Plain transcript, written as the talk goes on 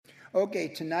Okay,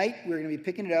 tonight we're going to be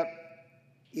picking it up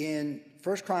in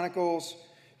 1 Chronicles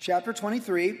chapter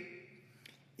 23.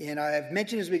 And I've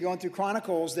mentioned as we're going through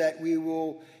Chronicles that we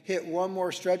will hit one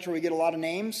more stretch where we get a lot of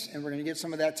names, and we're going to get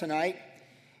some of that tonight.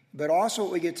 But also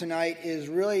what we get tonight is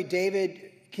really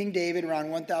King David around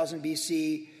 1000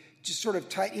 BC, just sort of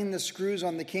tightening the screws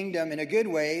on the kingdom in a good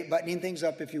way, buttoning things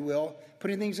up, if you will,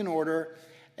 putting things in order,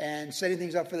 and setting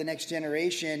things up for the next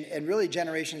generation, and really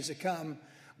generations to come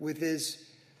with his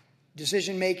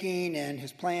decision-making and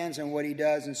his plans and what he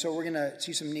does. And so we're going to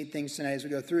see some neat things tonight as we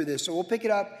go through this. So we'll pick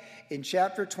it up in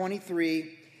chapter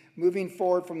 23, moving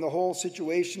forward from the whole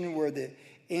situation where the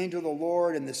angel of the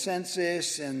Lord and the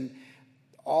census and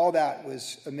all that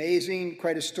was amazing,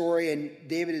 quite a story. And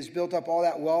David has built up all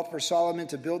that wealth for Solomon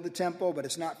to build the temple, but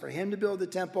it's not for him to build the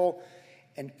temple.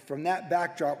 And from that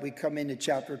backdrop, we come into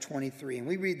chapter 23, and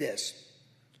we read this.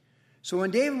 So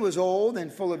when David was old and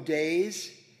full of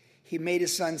days, he made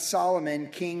his son Solomon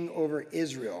king over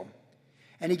Israel.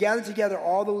 And he gathered together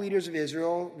all the leaders of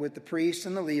Israel with the priests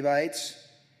and the Levites.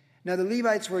 Now the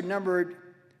Levites were numbered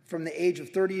from the age of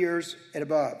 30 years and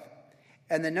above.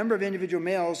 And the number of individual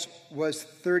males was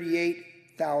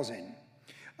 38,000.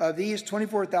 Of these,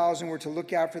 24,000 were to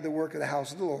look after the work of the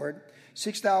house of the Lord.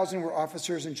 6,000 were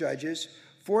officers and judges.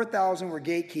 4,000 were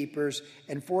gatekeepers.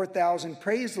 And 4,000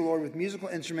 praised the Lord with musical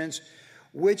instruments,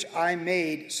 which I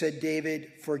made, said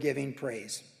David, for giving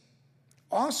praise.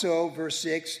 Also, verse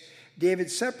 6,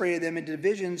 David separated them into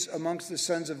divisions amongst the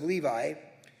sons of Levi,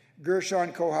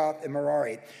 Gershon, Kohath, and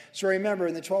Merari. So remember,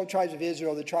 in the 12 tribes of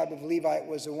Israel, the tribe of Levi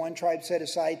was the one tribe set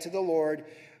aside to the Lord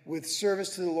with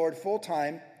service to the Lord full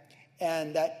time,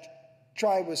 and that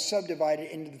tribe was subdivided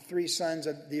into the three sons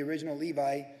of the original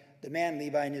Levi, the man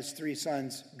Levi and his three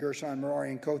sons, Gershon, Merari,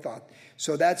 and Kohath.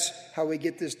 So that's how we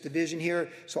get this division here.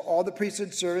 So all the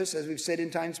priesthood service, as we've said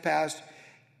in times past,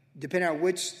 depending on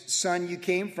which son you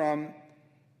came from,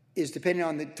 is depending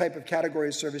on the type of category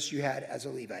of service you had as a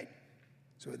Levite.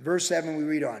 So at verse 7, we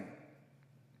read on.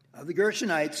 Of the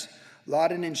Gershonites,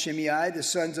 Ladan and Shimei, the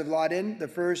sons of Ladan, the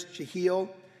first Jehiel,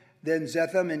 then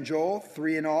Zetham and Joel,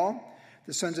 3 in all.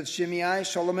 The sons of Shimei,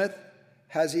 Sholomith,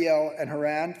 Haziel, and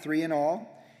Haran, 3 in all.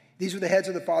 These were the heads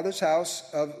of the father's house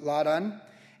of Ladan.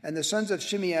 And the sons of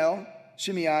Shimei,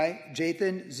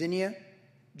 Jathan, Zinniah,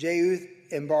 Jeuth,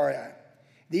 and Bariah.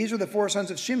 These were the 4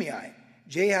 sons of Shimei.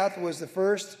 Jahath was the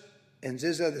first, and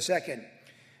Ziza the second.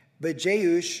 But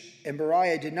Jeush and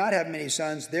Bariah did not have many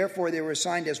sons, therefore they were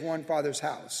assigned as one father's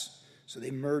house. So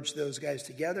they merged those guys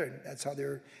together, and that's how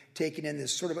they're taking in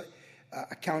this sort of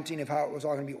accounting of how it was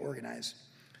all going to be organized.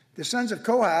 The sons of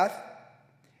Kohath,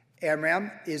 Amram,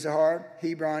 Izhar,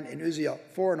 Hebron, and Uzziel,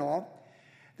 4 in all.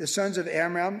 The sons of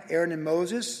Amram, Aaron and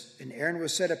Moses, and Aaron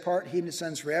was set apart, he and his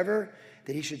sons forever,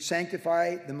 that he should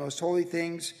sanctify the most holy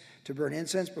things to burn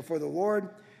incense before the Lord,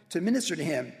 to minister to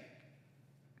him,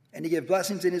 and to give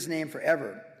blessings in his name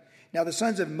forever. Now the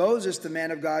sons of Moses, the man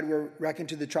of God, were reckoned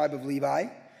to the tribe of Levi.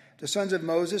 The sons of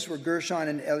Moses were Gershon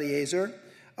and Eleazar.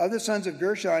 Of the sons of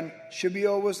Gershon,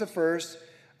 Shebuel was the first.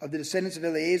 Of the descendants of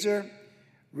Eleazar,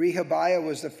 Rehabiah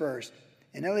was the first.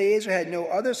 And Eleazar had no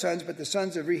other sons, but the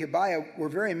sons of Rehabiah were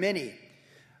very many.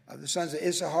 Of the sons of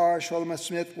Issachar,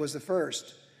 Shelomith was the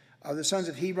first. Of the sons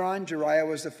of Hebron, Jeriah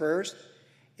was the first.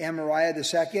 Amariah the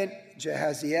second,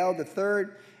 Jehaziel the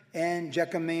third, and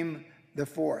Jechamim the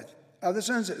fourth. Of the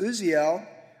sons of Uzziel,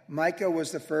 Micah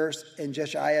was the first, and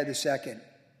Jeshiah the second.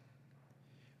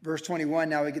 Verse 21,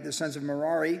 now we get the sons of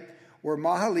Merari, were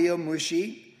Mahaleel,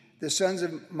 Mushi. The sons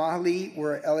of Mahali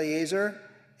were Eleazar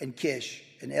and Kish.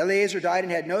 And Eleazar died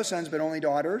and had no sons, but only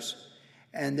daughters.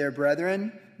 And their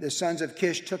brethren, the sons of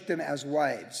Kish, took them as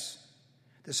wives.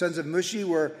 The sons of Mushi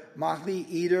were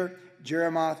Mahli, Eder,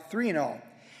 Jeremoth, 3 in all.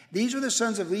 These were the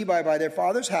sons of Levi by their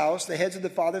father's house, the heads of the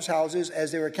father's houses,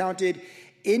 as they were counted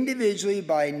individually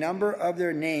by number of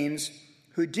their names,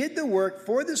 who did the work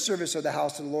for the service of the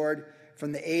house of the Lord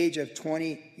from the age of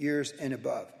 20 years and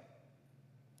above.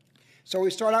 So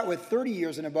we start out with 30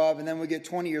 years and above, and then we get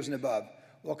 20 years and above.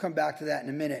 We'll come back to that in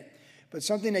a minute. But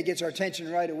something that gets our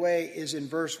attention right away is in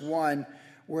verse 1,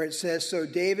 where it says, So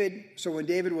when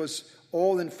David was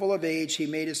old and full of age, he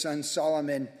made his son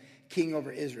Solomon king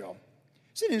over Israel.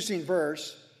 It's an interesting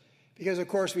verse because, of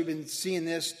course, we've been seeing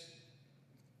this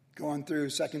going through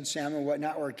 2 Samuel and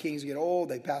whatnot, where kings get old,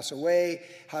 they pass away.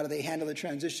 How do they handle the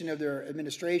transition of their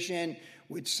administration?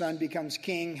 Which son becomes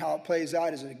king? How it plays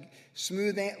out? Is it a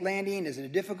smooth landing? Is it a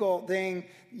difficult thing?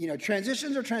 You know,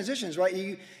 transitions are transitions, right?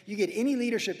 You get any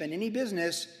leadership in any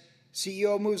business,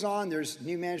 CEO moves on, there's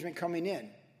new management coming in.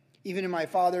 Even in my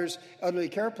father's elderly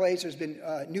care place, there's been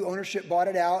new ownership bought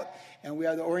it out, and we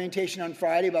have the orientation on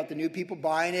Friday about the new people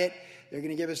buying it. They're going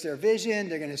to give us their vision.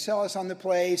 They're going to sell us on the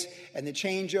place and the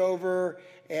changeover.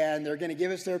 And they're going to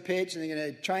give us their pitch. And they're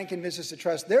going to try and convince us to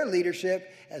trust their leadership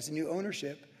as the new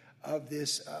ownership of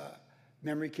this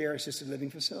memory care assisted living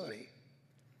facility.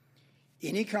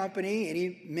 Any company,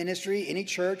 any ministry, any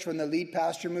church, when the lead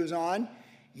pastor moves on,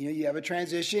 you have a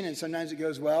transition, and sometimes it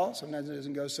goes well, sometimes it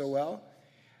doesn't go so well.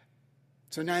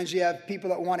 Sometimes you have people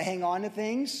that want to hang on to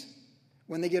things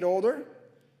when they get older.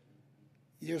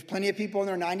 There's plenty of people in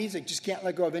their 90s that just can't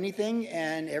let go of anything,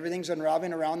 and everything's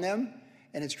unraveling around them,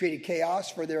 and it's created chaos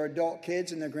for their adult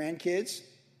kids and their grandkids.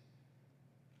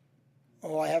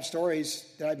 Oh, I have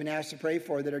stories that I've been asked to pray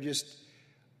for that are just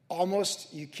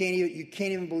almost, you can't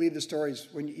even believe the stories.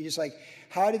 When you're just like,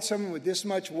 how did someone with this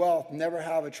much wealth never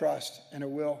have a trust and a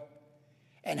will?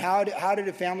 And how did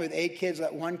a family with 8 kids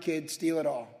let one kid steal it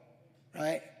all?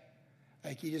 Right?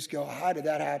 Like, you just go, how did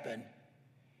that happen?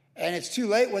 And it's too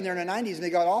late when they're in their 90s and they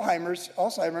got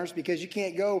Alzheimer's, because you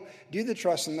can't go do the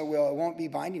trust and the will. It won't be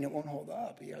binding. It won't hold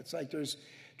up. It's like there's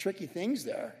tricky things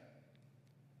there.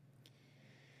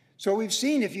 So we've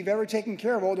seen, if you've ever taken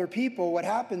care of older people, what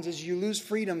happens is you lose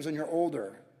freedoms when you're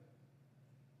older.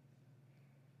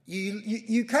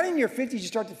 You kind of in your 50s, you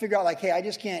start to figure out, like, hey, I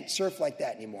just can't surf like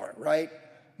that anymore, right?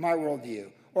 My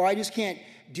worldview. Or I just can't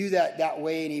do that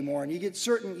way anymore. And you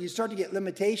start to get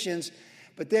limitations.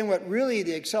 But then what really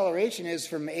the acceleration is,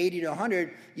 from 80 to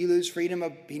 100, you lose freedom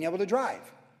of being able to drive.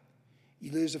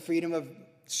 You lose the freedom of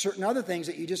certain other things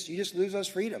that you just lose those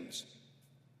freedoms.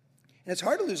 And it's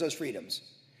hard to lose those freedoms.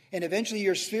 And eventually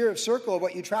your sphere of circle of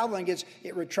what you travel in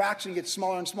it retracts and gets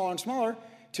smaller and smaller and smaller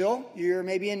till you're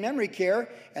maybe in memory care,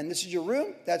 and this is your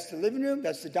room, that's the living room,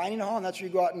 that's the dining hall, and that's where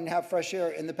you go out and have fresh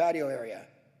air in the patio area.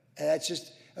 And that's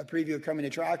just a preview of coming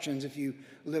attractions if you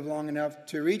live long enough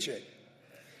to reach it.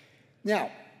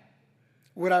 Now,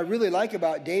 what I really like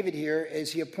about David here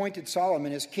is he appointed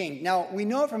Solomon as king. Now, we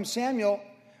know from in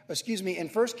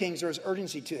 1 Kings, there was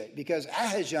urgency to it, because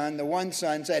Ahijah, the one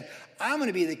son, said, I'm going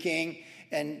to be the king.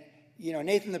 And,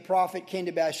 Nathan the prophet came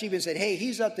to Bathsheba and said, hey,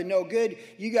 he's up to no good.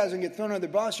 You guys are going to get thrown under the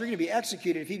bus. You're going to be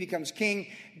executed if he becomes king.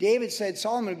 David said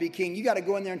Solomon would be king. You got to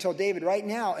go in there and tell David right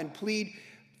now and plead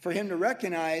for him to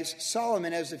recognize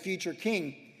Solomon as the future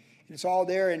king. And it's all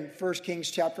there in 1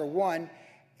 Kings chapter 1.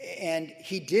 And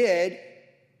she did,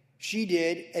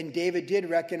 and David did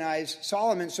recognize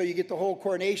Solomon. So you get the whole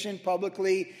coronation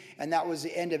publicly, and that was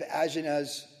the end of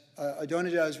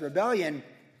Adonijah's rebellion.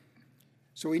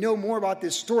 So we know more about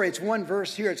this story. It's one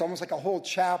verse here. It's almost like a whole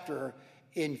chapter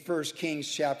in 1 Kings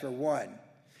chapter 1.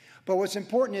 But what's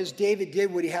important is David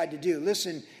did what he had to do.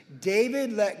 Listen,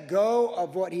 David let go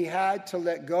of what he had to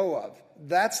let go of.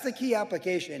 That's the key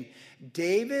application.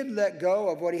 David let go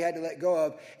of what he had to let go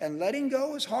of. And letting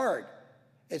go is hard.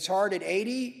 It's hard at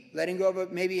 80, letting go of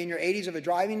it maybe in your 80s of a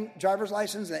driver's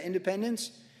license and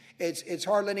independence. It's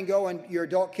hard letting go when your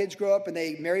adult kids grow up and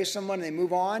they marry someone and they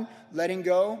move on. Letting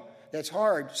go. That's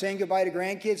hard. Saying goodbye to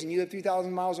grandkids and you live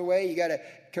 3,000 miles away, you got to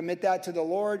commit that to the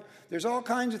Lord. There's all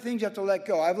kinds of things you have to let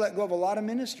go. I've let go of a lot of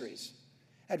ministries.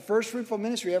 That first fruitful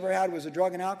ministry I ever had was a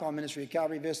drug and alcohol ministry at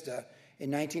Calvary Vista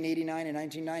in 1989 and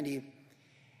 1990.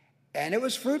 And it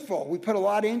was fruitful. We put a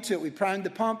lot into it. We primed the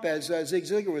pump, as Zig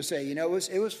Ziglar would say.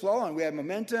 It was flowing. We had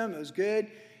momentum. It was good.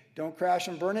 Don't crash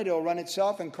and burn it. It'll run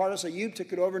itself. And Carlos Ayub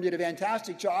took it over and did a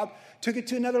fantastic job. Took it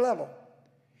to another level.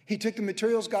 He took the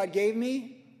materials God gave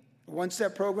me, a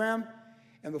one-step program,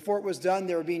 and before it was done,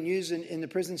 they were being used in the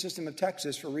prison system of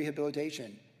Texas for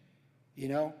rehabilitation.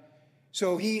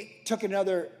 So he took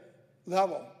another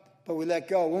level, but we let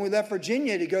go. When we left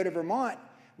Virginia to go to Vermont,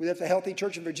 we left the Healthy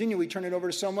Church in Virginia. We turned it over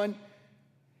to someone.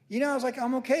 I was like,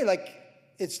 I'm okay. Like,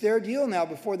 it's their deal now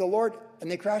before the Lord.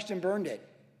 And they crashed and burned it.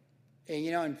 And,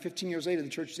 and 15 years later, the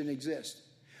church didn't exist.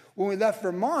 When we left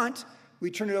Vermont,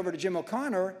 we turned it over to Jim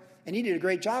O'Connor. And he did a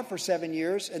great job for 7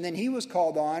 years. And then he was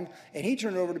called on. And he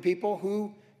turned it over to people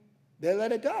who, they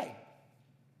let it die.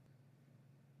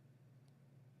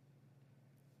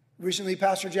 Recently,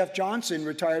 Pastor Jeff Johnson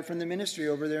retired from the ministry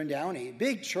over there in Downey.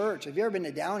 Big church. Have you ever been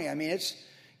to Downey? I mean, it's,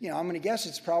 I'm going to guess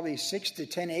it's probably 6 to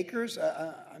 10 acres.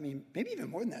 Maybe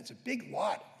even more than that. It's a big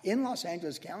lot in Los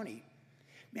Angeles County.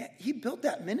 Man, he built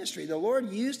that ministry. The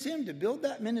Lord used him to build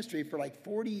that ministry for like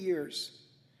 40 years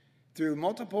through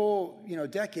multiple,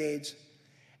 decades.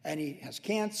 And he has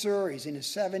cancer. He's in his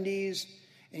 70s.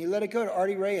 And he let it go to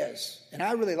Artie Reyes. And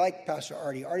I really like Pastor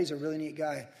Artie. Artie's a really neat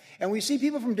guy. And we see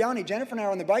people from Downey. Jennifer and I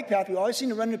are on the bike path. We always seem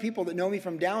to run into people that know me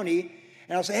from Downey.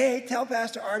 And I'll say, hey, tell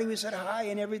Pastor Artie we said hi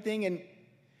and everything. And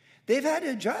they've had to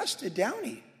adjust at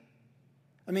Downey.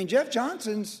 I mean, Jeff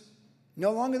Johnson's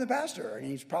no longer the pastor. And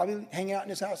he's probably hanging out in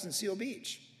his house in Seal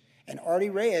Beach. And Artie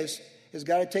Reyes has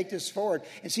got to take this forward.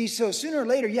 And see, so sooner or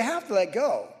later, you have to let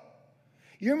go.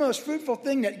 Your most fruitful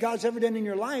thing that God's ever done in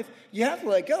your life, you have to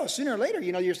let go. Sooner or later,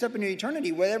 you're stepping into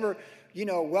eternity, whatever,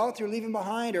 wealth you're leaving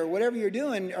behind or whatever you're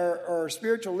doing or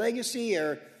spiritual legacy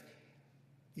or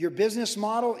your business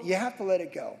model, you have to let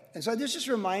it go. And so this just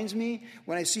reminds me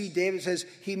when I see David says,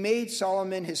 he made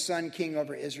Solomon, his son, king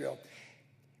over Israel.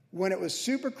 When it was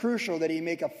super crucial that he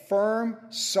make a firm,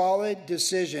 solid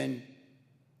decision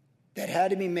that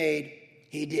had to be made,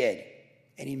 he did.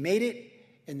 And he made it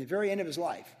in the very end of his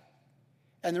life.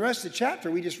 And the rest of the chapter,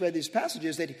 we just read these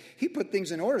passages that he put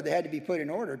things in order. They had to be put in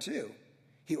order too.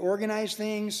 He organized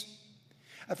things.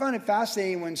 I found it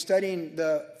fascinating when studying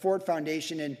the Ford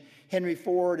Foundation and Henry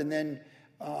Ford and then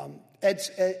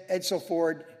Edsel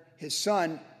Ford, his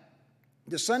son.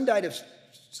 The son died of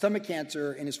stomach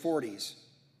cancer in his 40s,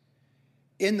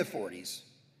 in the 40s,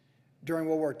 during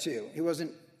World War II. He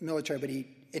wasn't military, but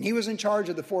he was in charge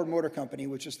of the Ford Motor Company,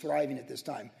 which was thriving at this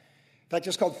time. In fact,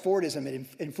 it's called Fordism. It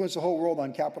influenced the whole world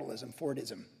on capitalism,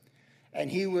 Fordism. And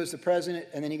he was the president,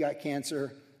 and then he got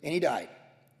cancer, and he died.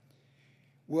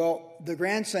 Well, the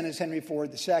grandson is Henry Ford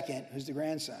II, who's the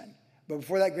grandson. But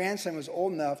before that grandson was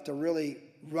old enough to really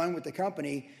run with the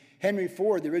company, Henry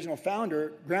Ford, the original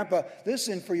founder, Grandpa,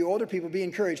 listen, for you older people, be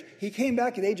encouraged. He came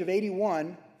back at the age of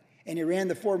 81, and he ran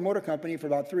the Ford Motor Company for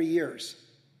about 3 years.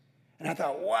 And I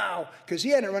thought, wow, because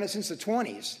he hadn't run it since the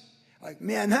 20s. Like,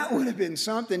 man, that would have been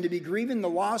something to be grieving the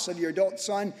loss of your adult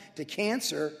son to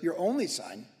cancer, your only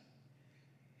son,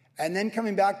 and then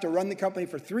coming back to run the company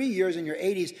for 3 years in your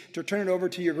 80s to turn it over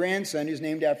to your grandson who's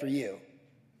named after you.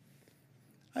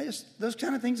 Those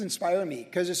kind of things inspire me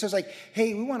because it says like,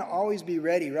 hey, we want to always be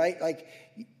ready, right? Like,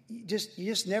 you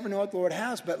just never know what the Lord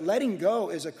has, but letting go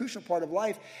is a crucial part of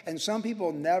life, and some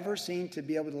people never seem to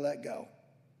be able to let go.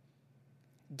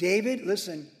 David,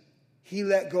 listen, he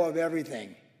let go of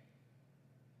everything.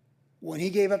 When he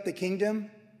gave up the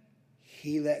kingdom,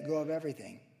 he let go of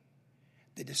everything.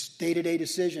 The day-to-day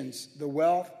decisions, the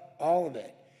wealth, all of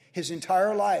it. His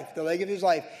entire life, the leg of his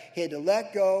life, he had to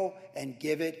let go and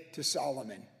give it to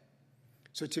Solomon.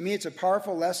 So to me, it's a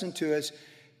powerful lesson to us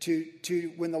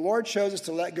to when the Lord shows us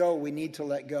to let go, we need to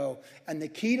let go. And the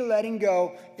key to letting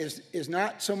go is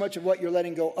not so much of what you're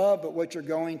letting go of, but what you're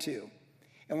going to.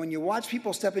 And when you watch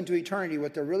people step into eternity,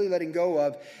 what they're really letting go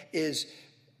of is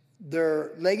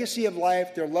their legacy of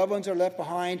life, their loved ones are left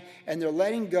behind, and they're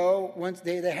letting go. Once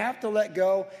they have to let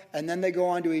go, and then they go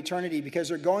on to eternity because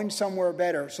they're going somewhere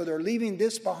better. So they're leaving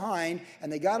this behind,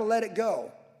 and they got to let it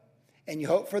go. And you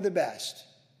hope for the best.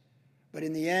 But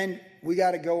in the end, we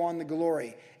got to go on the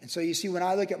glory. And so you see, when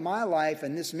I look at my life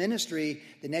and this ministry,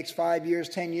 the next 5 years,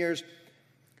 10 years,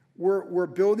 we're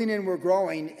building and we're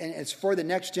growing, and it's for the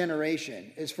next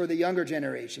generation. It's for the younger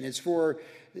generation. It's for,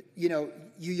 you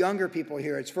younger people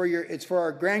here. It's for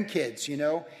our grandkids,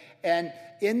 And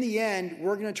in the end,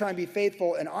 we're going to try and be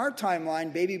faithful in our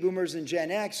timeline, baby boomers and Gen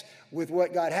X, with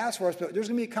what God has for us. But there's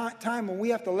going to be a time when we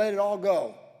have to let it all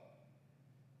go.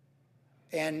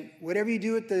 And whatever you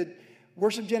do at the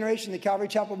worship generation, the Calvary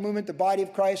Chapel movement, the body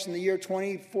of Christ in the year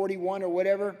 2041 or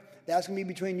whatever, that's going to be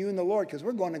between you and the Lord, because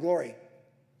we're going to glory.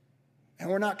 And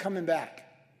we're not coming back.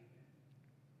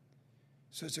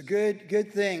 So it's a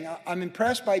good thing. I'm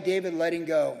impressed by David letting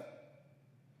go.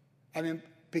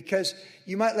 Because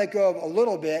you might let go of a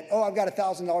little bit. Oh, I've got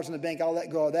 $1,000 in the bank. I'll let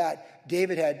go of that.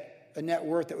 David had a net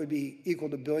worth that would be equal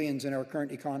to billions in our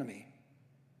current economy.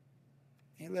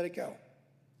 He let it go.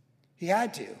 He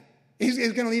had to. He's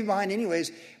going to leave behind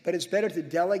anyways, but it's better to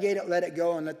delegate it, let it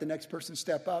go, and let the next person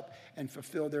step up and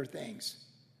fulfill their things.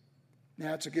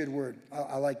 Now, that's a good word.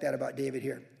 I like that about David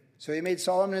here. So he made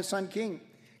Solomon his son king.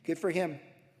 Good for him.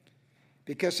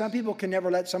 Because some people can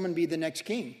never let someone be the next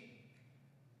king.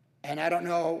 And I don't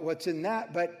know what's in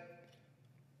that, but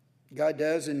God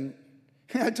does. And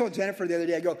I told Jennifer the other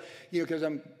day,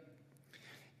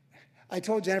 I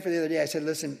told Jennifer the other day, I said,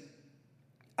 listen,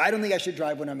 I don't think I should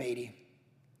drive when I'm 80.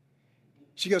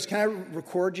 She goes, can I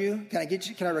record you? Can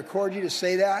I record you to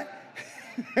say that?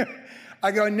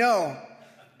 I go, no,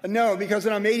 because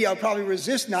when I'm 80, I'll probably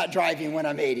resist not driving when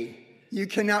I'm 80. You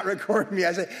cannot record me.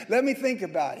 I said, let me think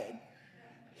about it.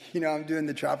 I'm doing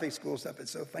the traffic school stuff.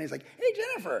 It's so funny. It's like, hey,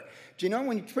 Jennifer, do you know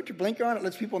when you put your blinker on, it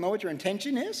lets people know what your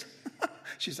intention is?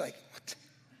 She's like, what?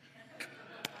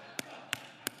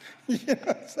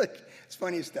 It's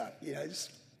funny stuff.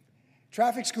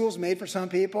 Traffic school's made for some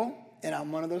people, and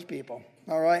I'm one of those people.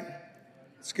 All right?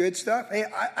 It's good stuff. Hey,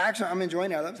 I'm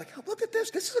enjoying it. I was like, oh, look at this.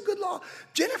 This is a good law.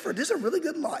 Jennifer, this is a really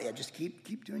good law. Yeah, just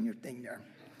keep doing your thing there.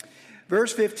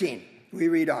 Verse 15, we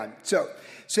read on. So, it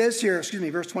says here,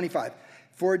 verse 25.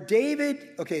 For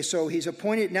David, okay, so he's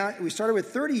appointed now, we started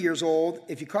with 30 years old,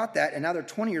 if you caught that, and now they're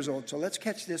 20 years old. So let's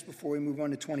catch this before we move on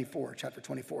to 24, chapter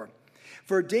 24.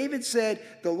 For David said,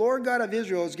 the Lord God of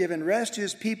Israel has given rest to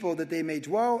his people that they may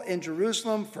dwell in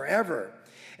Jerusalem forever.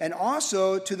 And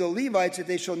also to the Levites that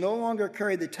they shall no longer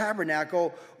carry the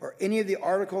tabernacle or any of the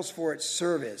articles for its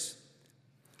service.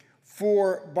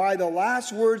 For by the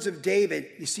last words of David,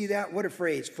 you see that? What a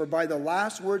phrase. For by the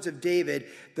last words of David,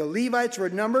 the Levites were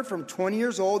numbered from 20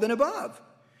 years old and above,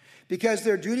 because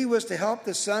their duty was to help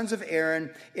the sons of Aaron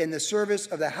in the service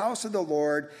of the house of the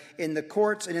Lord, in the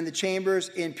courts and in the chambers,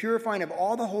 in purifying of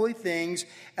all the holy things,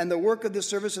 and the work of the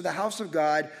service of the house of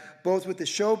God, both with the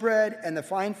showbread and the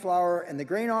fine flour and the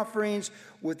grain offerings,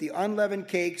 with the unleavened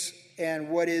cakes and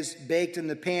what is baked in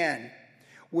the pan,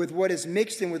 with what is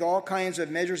mixed in with all kinds of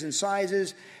measures and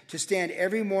sizes, to stand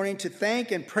every morning to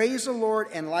thank and praise the Lord,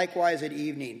 and likewise at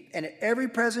evening. And at every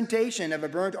presentation of a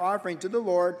burnt offering to the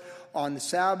Lord, on the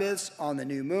Sabbaths, on the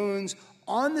new moons,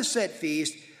 on the set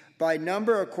feast, by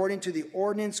number according to the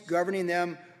ordinance governing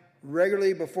them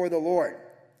regularly before the Lord.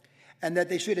 And that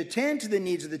they should attend to the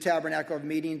needs of the tabernacle of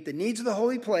meeting, the needs of the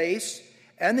holy place,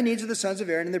 and the needs of the sons of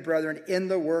Aaron and their brethren in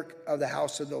the work of the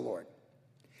house of the Lord.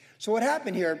 So what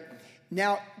happened here?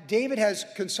 Now, David has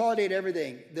consolidated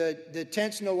everything. The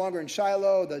tent's no longer in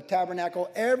Shiloh, the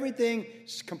tabernacle, everything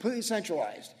is completely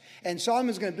centralized. And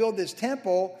Solomon's going to build this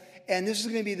temple, and this is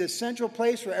going to be the central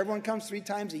place where everyone comes 3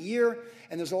 times a year,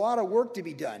 and there's a lot of work to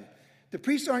be done. The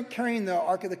priests aren't carrying the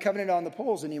Ark of the Covenant on the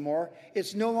poles anymore.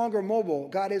 It's no longer mobile.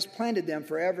 God has planted them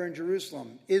forever in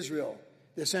Jerusalem, Israel,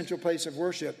 the central place of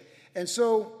worship. And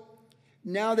so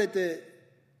now that the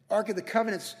Ark of the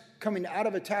Covenant's coming out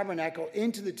of a tabernacle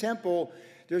into the temple,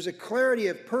 there's a clarity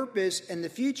of purpose in the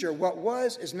future. What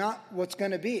was is not what's going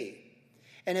to be.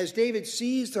 And as David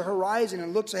sees the horizon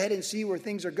and looks ahead and see where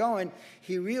things are going,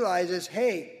 he realizes,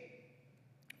 hey,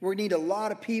 we need a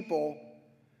lot of people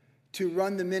to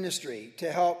run the ministry,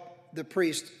 to help the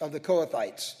priest of the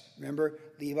Kohathites. Remember,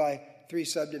 Levi, 3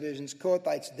 subdivisions.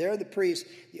 Kohathites, they're the priests.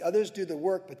 The others do the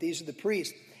work, but these are the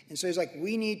priests. And so he's like,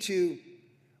 we need to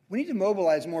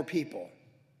mobilize more people.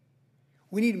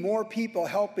 We need more people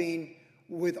helping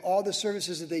with all the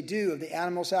services that they do, of the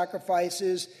animal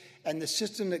sacrifices and the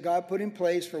system that God put in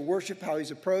place for worship, how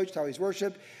he's approached, how he's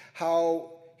worshiped,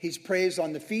 how he's praised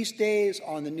on the feast days,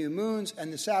 on the new moons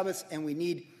and the Sabbaths, and we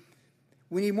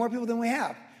need more people than we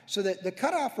have. So that the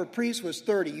cutoff for priests was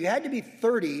 30. You had to be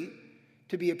 30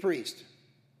 to be a priest.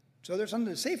 So there's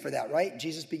something to say for that, right?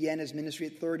 Jesus began his ministry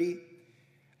at 30.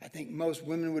 I think most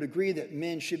women would agree that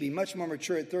men should be much more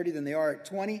mature at 30 than they are at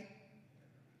 20,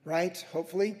 right?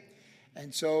 Hopefully.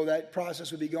 And so that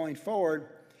process would be going forward.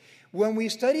 When we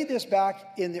studied this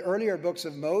back in the earlier books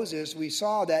of Moses, we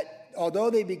saw that although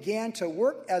they began to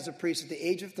work as a priest at the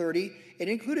age of 30, it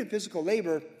included physical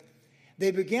labor, they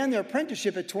began their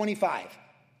apprenticeship at 25.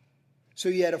 So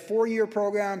you had a 4-year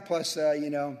program plus,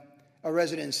 a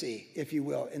residency, if you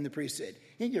will, in the priesthood.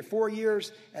 You get your 4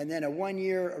 years and then a 1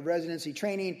 year of residency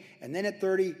training, and then at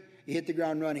 30, you hit the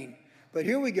ground running. But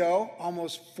here we go,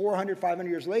 almost 400, 500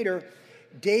 years later,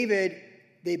 David,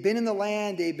 they've been in the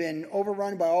land, they've been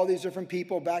overrun by all these different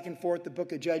people, back and forth, the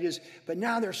book of Judges, but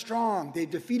now they're strong. They've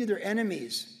defeated their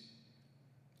enemies.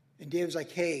 And David's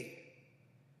like, hey,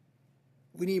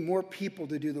 we need more people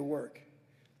to do the work.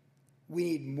 We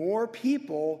need more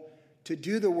people to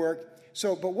do the work.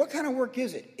 So, but what kind of work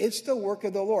is it? It's the work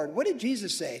of the Lord. What did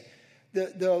Jesus say?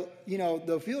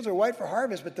 The fields are white for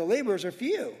harvest, but the laborers are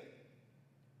few.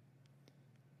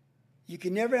 You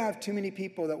can never have too many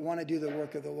people that want to do the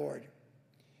work of the Lord.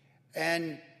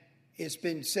 And it's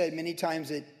been said many times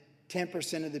that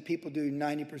 10% of the people do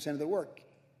 90% of the work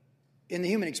in the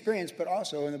human experience, but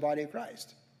also in the body of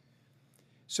Christ.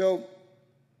 So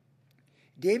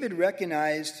David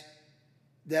recognized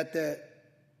that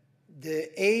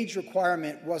the age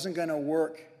requirement wasn't going to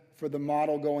work for the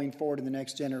model going forward in the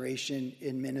next generation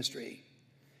in ministry.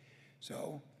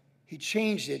 So he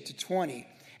changed it to 20.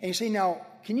 And you say, now,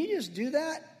 can you just do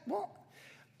that? Well,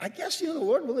 I guess, the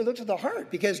Lord really looks at the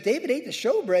heart, because David ate the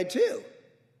showbread too.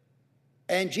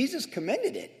 And Jesus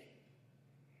commended it.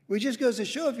 Which just goes to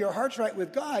show, if your heart's right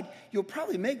with God, you'll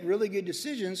probably make really good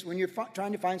decisions when you're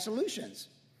trying to find solutions.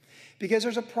 Because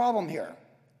there's a problem here.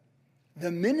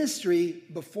 The ministry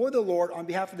before the Lord on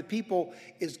behalf of the people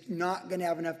is not going to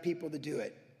have enough people to do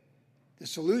it. The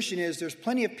solution is there's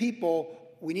plenty of people.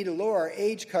 We need to lower our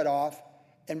age cutoff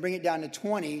and bring it down to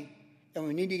 20. And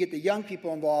we need to get the young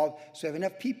people involved so we have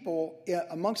enough people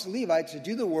amongst the Levites to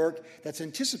do the work that's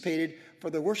anticipated for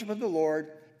the worship of the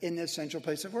Lord in this central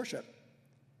place of worship.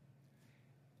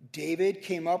 David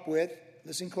came up with,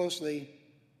 listen closely,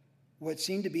 what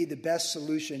seemed to be the best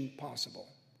solution possible.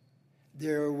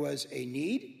 There was a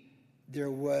need, there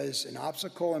was an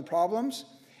obstacle and problems,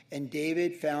 and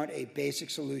David found a basic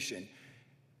solution.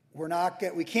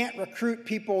 We can't recruit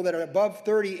people that are above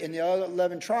 30 in the other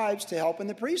 11 tribes to help in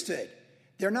the priesthood.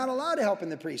 They're not allowed to help in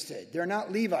the priesthood. They're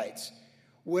not Levites.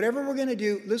 Whatever we're going to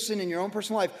do, listen, in your own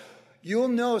personal life, you'll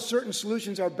know certain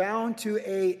solutions are bound to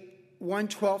a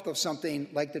 1/12 of something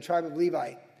like the tribe of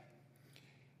Levi.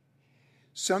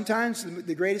 Sometimes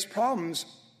the greatest problems,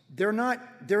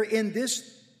 they're in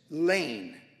this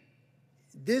lane.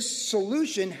 This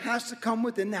solution has to come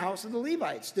within the house of the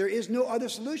Levites. There is no other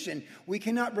solution. We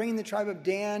cannot bring in the tribe of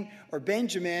Dan or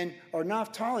Benjamin or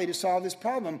Naphtali to solve this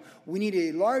problem. We need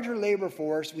a larger labor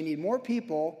force. We need more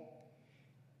people.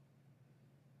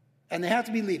 And they have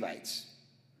to be Levites.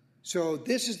 So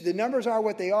the numbers are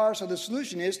what they are. So the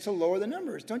solution is to lower the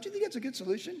numbers. Don't you think that's a good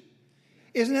solution?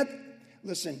 Isn't that?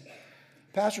 Listen,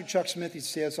 Pastor Chuck Smith used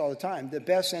to say this all the time. The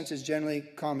best sense is generally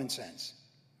common sense.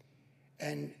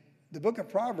 And the book of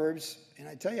Proverbs, and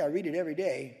I tell you, I read it every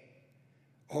day,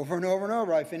 over and over and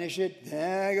over. I finish it,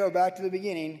 then I go back to the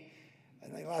beginning.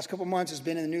 And the last couple months has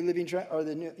been in the New Living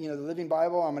the Living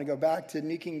Bible. I'm going to go back to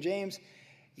New King James.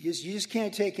 You just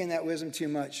can't take in that wisdom too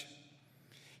much.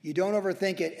 You don't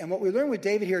overthink it. And what we learn with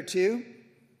David here too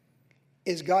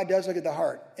is God does look at the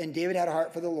heart. And David had a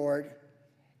heart for the Lord.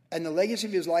 And the legacy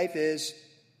of his life is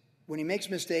when he makes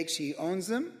mistakes, he owns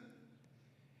them.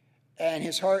 And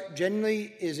his heart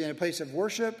generally is in a place of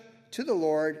worship to the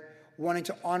Lord, wanting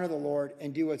to honor the Lord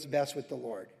and do what's best with the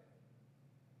Lord.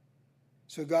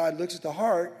 So God looks at the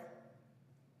heart.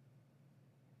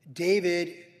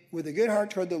 David, with a good heart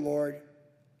toward the Lord,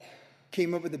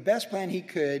 came up with the best plan he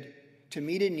could to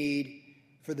meet a need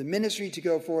for the ministry to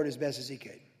go forward as best as he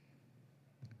could.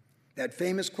 That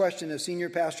famous question a senior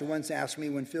pastor once asked me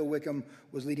when Phil Wickham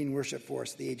was leading worship for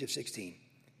us at the age of 16.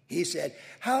 He said,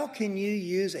 how can you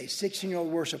use a 16-year-old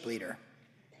worship leader?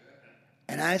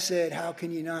 And I said, how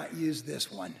can you not use this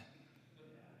one?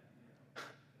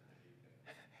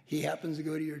 He happens to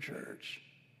go to your church.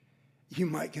 You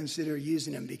might consider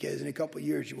using him because in a couple of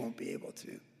years you won't be able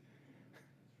to.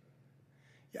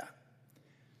 Yeah.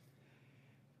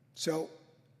 So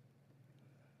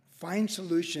find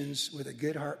solutions with a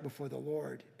good heart before the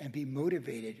Lord and be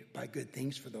motivated by good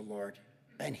things for the Lord.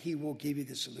 And he will give you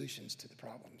the solutions to the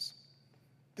problems.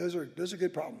 Those are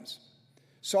good problems.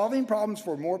 Solving problems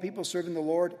for more people serving the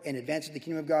Lord and advancing the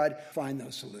kingdom of God, find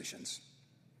those solutions.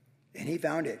 And he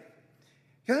found it.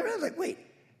 Because I was like, wait,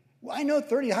 well, I know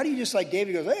 30. How do you just like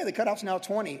David goes, hey, the cutoff's now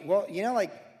 20. Well,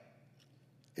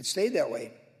 it stayed that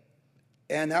way.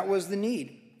 And that was the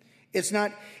need. It's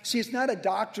not a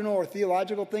doctrinal or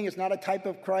theological thing. It's not a type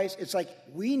of Christ. It's like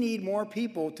we need more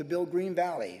people to build Green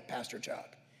Valley, Pastor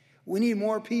Chuck. We need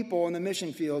more people in the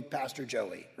mission field, Pastor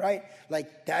Joey, right?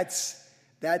 Like that's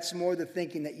more the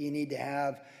thinking that you need to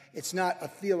have. It's not a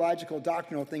theological,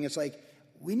 doctrinal thing. It's like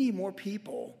we need more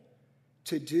people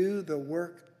to do the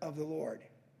work of the Lord.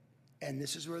 And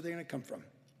this is where they're going to come from.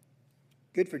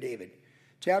 Good for David.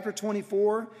 Chapter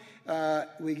 24,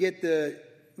 we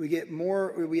get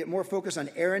more focus on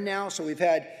Aaron now. So we've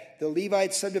had the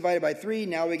Levites subdivided by 3.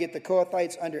 Now we get the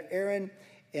Kohathites under Aaron.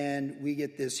 And we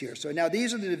get this here. So now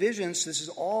these are the divisions. This is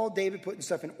all David putting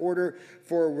stuff in order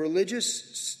for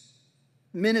religious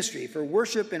ministry, for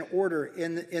worship and order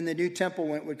in the new temple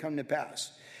when it would come to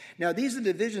pass. Now these are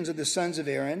the divisions of the sons of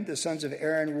Aaron. The sons of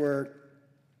Aaron were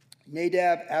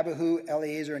Nadab, Abihu,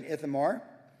 Eleazar, and Ithamar.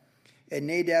 And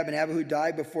Nadab and Abihu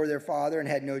died before their father and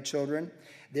had no children.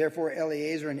 Therefore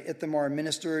Eleazar and Ithamar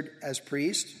ministered as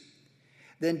priests.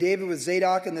 Then David with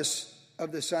Zadok and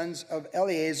of the sons of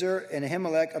Eleazar and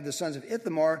Ahimelech of the sons of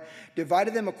Ithamar,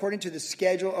 divided them according to the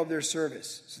schedule of their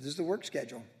service. So this is the work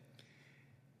schedule.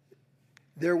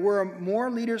 There were more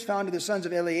leaders found of the sons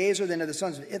of Eleazar than of the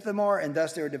sons of Ithamar, and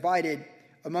thus they were divided.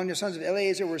 Among the sons of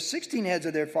Eleazar were 16 heads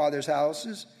of their father's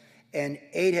houses, and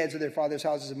 8 heads of their father's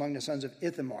houses among the sons of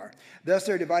Ithamar. Thus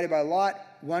they were divided by lot,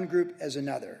 one group as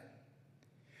another.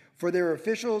 For there were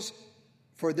officials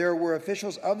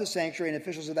of the sanctuary and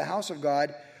officials of the house of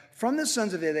God, from the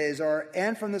sons of Eleazar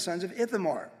and from the sons of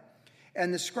Ithamar.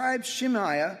 And the scribe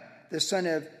Shemaiah, the son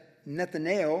of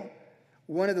Nethanel,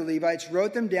 one of the Levites,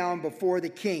 wrote them down before the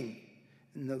king.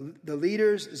 And the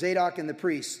leaders, Zadok the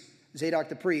priest,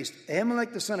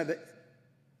 Ahimelech the son of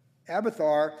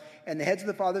Abithar, and the heads of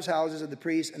the fathers' houses of the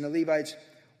priests and the Levites,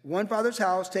 one father's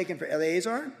house taken for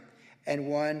Eleazar and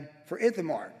one for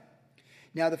Ithamar.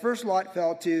 Now the first lot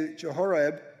fell to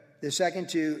Jehoram, the second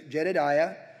to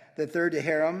Jedidiah, the third to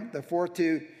Haram, the fourth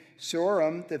to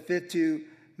Soram, the fifth to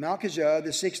Malchijah,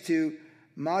 the sixth to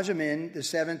Majamin, the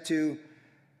seventh to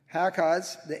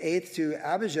Hakaz, the 8th to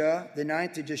Abijah, the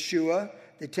 9th to Jeshua,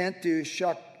 the 10th to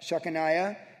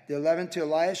Shechaniah, the 11th to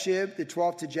Eliashib, the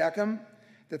 12th to Jecham,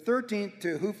 the 13th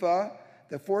to Hupha,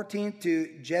 the 14th to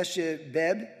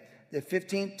Jeshebeb, the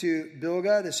 15th to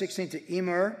Bilgah, the 16th to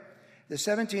Emer, the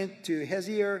 17th to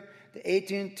Hezier, the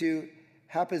 18th to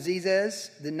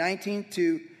Hapazizes, the 19th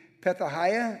to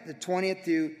Pethahiah, the 20th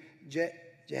to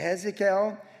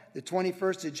Jehezekel, the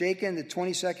 21st to Jachin, the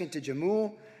 22nd to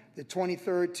Jamul, the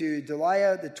 23rd to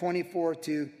Deliah, the 24th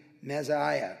to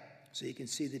Mezaiah. So you can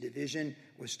see the division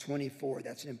was 24.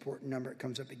 That's an important number. It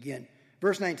comes up again.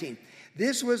 Verse 19.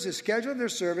 This was the schedule of their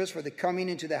service for the coming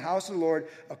into the house of the Lord,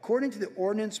 according to the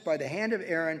ordinance by the hand of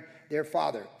Aaron, their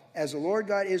father, as the Lord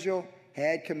God Israel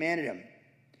had commanded him.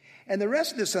 And the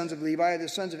rest of the sons of Levi, the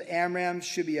sons of Amram,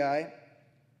 Shibai,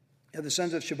 of the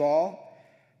sons of Shabal,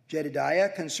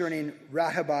 Jedidiah, concerning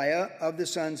Rahabiah, of the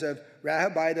sons of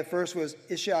Rahabiah, the first was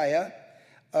Ishiah,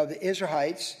 of the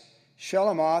Israelites,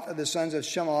 Shelomoth, of the sons of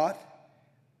Shemoth,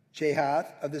 Jahath,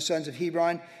 of the sons of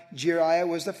Hebron, Jeriah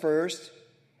was the first,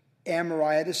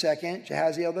 Amariah the second,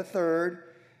 Jahaziel the third,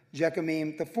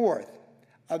 Jechamim the fourth.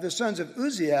 Of the sons of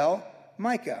Uzziel,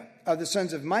 Micah. Of the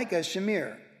sons of Micah,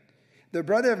 Shemir. The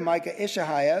brother of Micah,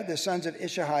 Ishahiah. The sons of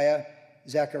Ishahiah,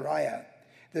 Zechariah.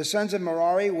 The sons of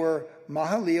Merari were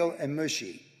Mahaleel and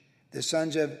Mushi. The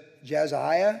sons of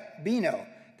Jaziah, Beno.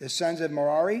 The sons of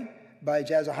Merari by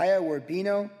Jaziah were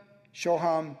Beno,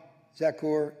 Shoham,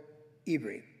 Zakur,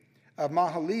 Ibri. Of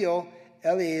Mahaleel,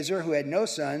 Eleazar, who had no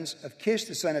sons. Of Kish,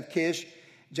 the son of Kish,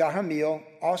 Jahamiel.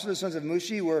 Also the sons of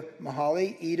Mushi were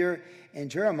Mahali, Eder,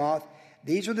 and Jeremoth.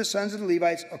 These were the sons of the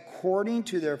Levites according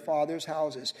to their fathers'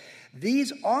 houses.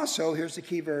 These also, here's the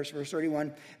key verse, verse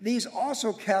 31, these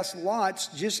also cast lots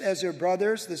just as their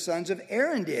brothers, the sons of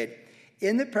Aaron, did,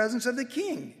 in the presence of the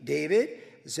king. David,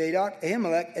 Zadok,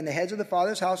 Ahimelech, and the heads of the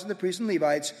fathers' house of the priests and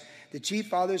Levites, the chief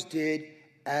fathers did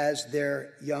as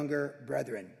their younger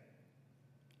brethren.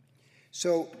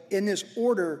 So in this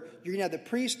order, you're going to have the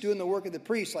priest doing the work of the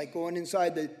priest, like going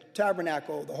inside the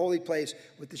tabernacle, the holy place,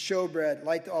 with the showbread,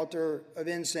 light the altar of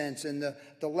incense and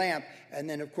the lamp. And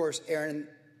then, of course, Aaron,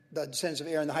 the descendants of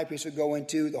Aaron, the high priest, would go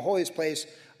into the holiest place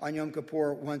on Yom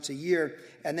Kippur once a year.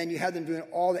 And then you have them doing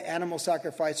all the animal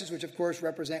sacrifices, which, of course,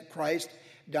 represent Christ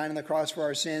dying on the cross for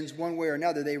our sins. One way or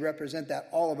another, they represent that,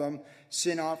 all of them.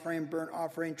 Sin offering, burnt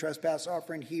offering, trespass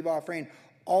offering, heave offering.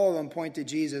 All of them point to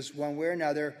Jesus one way or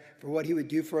another for what he would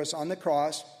do for us on the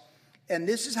cross. And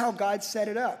this is how God set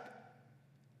it up.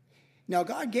 Now,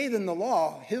 God gave them the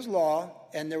law, his law,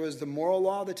 and there was the moral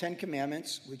law, the Ten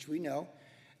Commandments, which we know.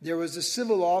 There was the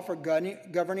civil law for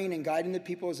governing and guiding the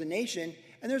people as a nation.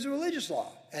 And there's a religious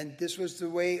law. And this was the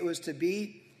way it was to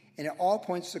be. And it all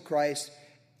points to Christ.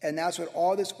 And that's what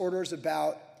all this order is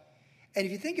about. And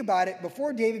if you think about it,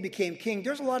 before David became king,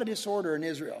 there's a lot of disorder in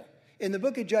Israel. In the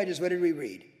book of Judges, what did we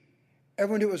read?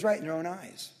 Everyone did what was right in their own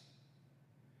eyes.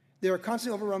 They were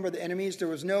constantly overrun by the enemies. There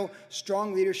was no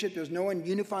strong leadership. There was no one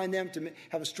unifying them to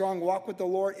have a strong walk with the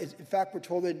Lord. In fact, we're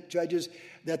told in Judges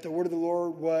that the word of the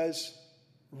Lord was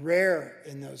rare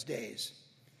in those days.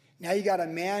 Now you got a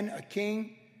man, a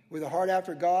king, with a heart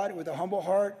after God, with a humble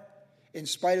heart, in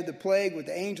spite of the plague, with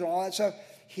the angel and all that stuff.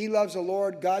 He loves the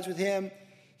Lord. God's with him.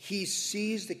 He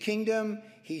sees the kingdom.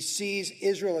 He sees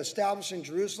Israel established in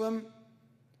Jerusalem.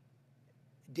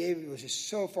 David was just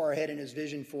so far ahead in his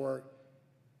vision for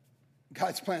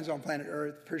God's plans on planet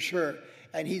Earth, for sure.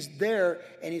 And he's there,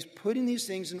 and he's putting these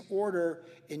things in order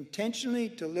intentionally,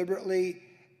 deliberately,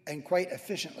 and quite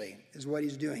efficiently is what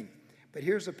he's doing. But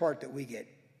here's the part that we get.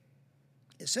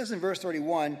 It says in verse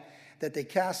 31 that they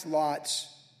cast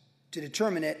lots to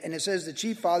determine it, and it says the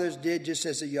chief fathers did just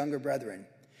as the younger brethren.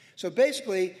 So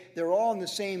basically, they're all in the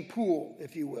same pool,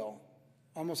 if you will,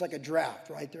 almost like a draft,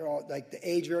 right? They're all like the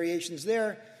age variations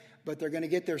there, but they're going to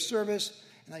get their service,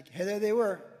 and like, hey, there they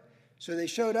were. So they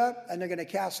showed up, and they're going to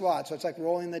cast lots. So it's like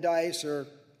rolling the dice, or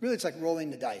really it's like rolling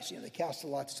the dice. You know, they cast the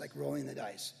lots, it's like rolling the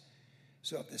dice.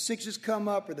 So if the sixes come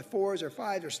up, or the fours, or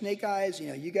fives, or snake eyes, you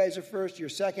know, you guys are first, you're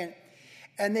second.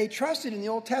 And they trusted in the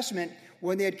Old Testament,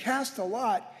 when they had cast a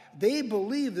lot, they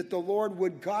believed that the Lord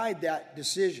would guide that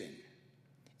decision.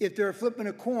 If they're flipping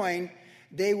a coin,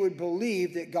 they would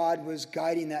believe that God was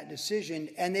guiding that decision,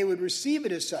 and they would receive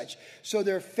it as such. So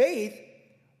their faith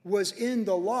was in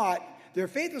the lot. Their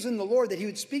faith was in the Lord, that he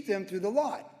would speak to them through the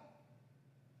lot.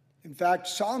 In fact,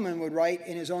 Solomon would write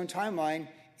in his own timeline,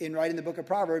 in writing the book of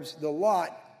Proverbs, the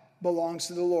lot belongs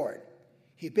to the Lord.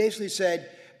 He basically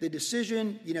said, the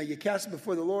decision, you know, you cast it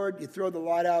before the Lord, you throw the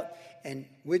lot out, and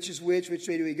which is which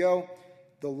way do we go?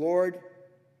 The Lord,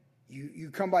 you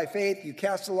come by faith, you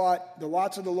cast the lot, the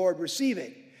lots of the Lord, receive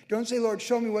it. Don't say, Lord,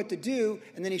 show me what to do,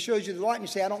 and then he shows you the lot, and you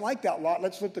say, I don't like that lot.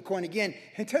 Let's flip the coin again.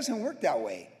 It doesn't work that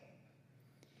way.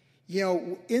 You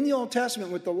know, in the Old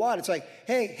Testament with the lot, it's like,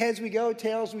 hey, heads we go,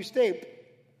 tails we stay.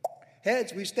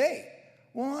 Heads we stay.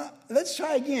 Well, let's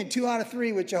try again, 2 out of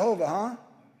 3 with Jehovah, huh?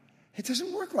 It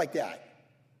doesn't work like that.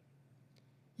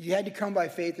 You had to come by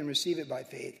faith and receive it by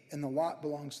faith, and the lot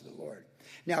belongs to the Lord.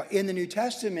 Now, in the New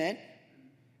Testament,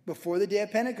 before the day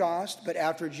of Pentecost, but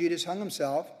after Judas hung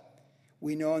himself,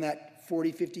 we know in that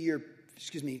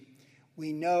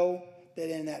we know that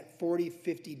in that 40,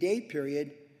 50 day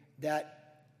period,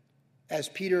 that as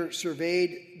Peter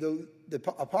surveyed the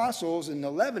apostles and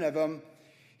 11 of them,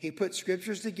 he put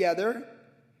scriptures together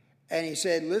and he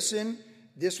said, listen,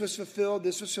 this was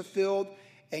fulfilled,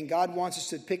 and God wants us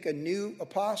to pick a new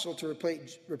apostle to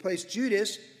replace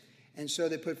Judas. And so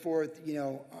they put forth,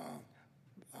 the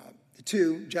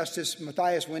two, Justus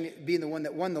Matthias being the one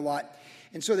that won the lot.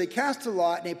 And so they cast a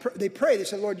lot, and they pray. They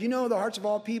said, Lord, you know the hearts of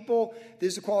all people. This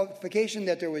is the qualification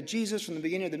that they're with Jesus from the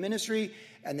beginning of the ministry.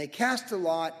 And they cast a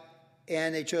lot,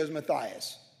 and they chose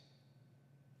Matthias.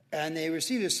 And they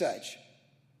received as such.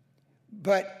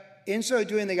 But in so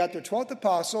doing, they got their 12th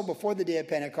apostle before the day of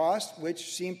Pentecost,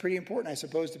 which seemed pretty important, I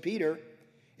suppose, to Peter.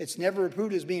 It's never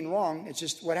approved as being wrong. It's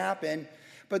just what happened.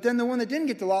 But then the one that didn't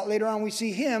get the lot, later on we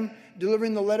see him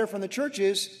delivering the letter from the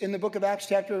churches in the book of Acts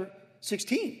chapter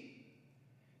 16.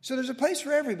 So there's a place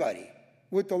for everybody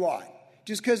with the lot.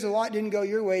 Just because the lot didn't go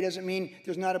your way doesn't mean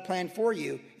there's not a plan for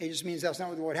you. It just means that's not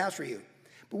what the Lord has for you.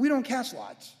 But we don't cast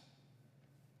lots.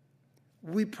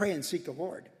 We pray and seek the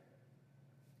Lord.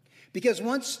 Because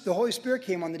once the Holy Spirit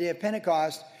came on the day of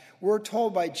Pentecost, we're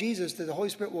told by Jesus that the Holy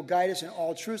Spirit will guide us in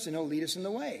all truths and he'll lead us in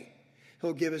the way.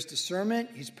 He'll give us discernment.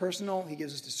 He's personal. He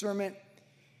gives us discernment.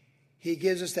 He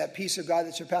gives us that peace of God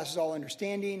that surpasses all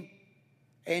understanding.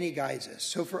 And he guides us.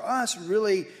 So for us,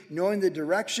 really knowing the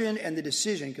direction and the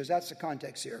decision, because that's the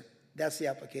context here. That's the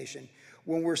application.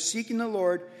 When we're seeking the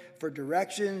Lord for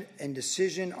direction and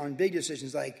decision on big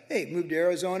decisions like, hey, move to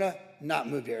Arizona, not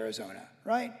move to Arizona,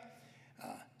 right?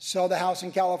 Sell the house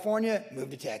in California, move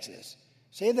to Texas.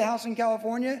 Save the house in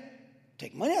California,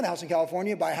 take money out of the house in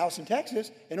California, buy a house in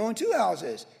Texas, and own 2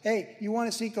 houses. Hey, you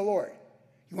want to seek the Lord.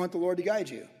 You want the Lord to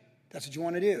guide you. That's what you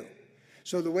want to do.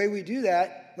 So the way we do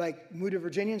that, like move to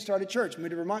Virginia and start a church, move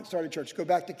to Vermont, start a church, go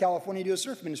back to California, do a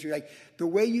surf ministry. Like the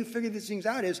way you figure these things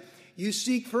out is you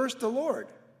seek first the Lord.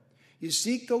 You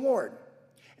seek the Lord.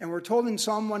 And we're told in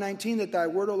Psalm 119 that thy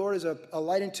word, O Lord, is a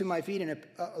light unto my feet and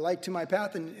a light to my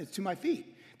path and to my feet.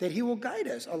 That he will guide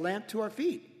us, a lamp to our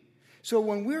feet. So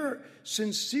when we're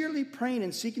sincerely praying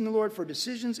and seeking the Lord for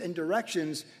decisions and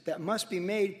directions that must be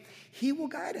made, he will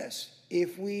guide us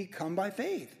if we come by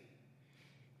faith.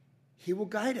 He will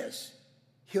guide us.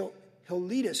 He'll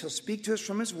lead us. He'll speak to us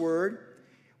from his word.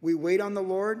 We wait on the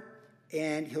Lord,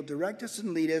 and he'll direct us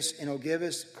and lead us, and he'll give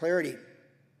us clarity.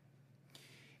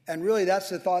 And really, that's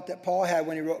the thought that Paul had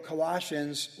when he wrote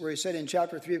Colossians, where he said in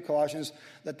chapter 3 of Colossians,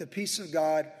 let the peace of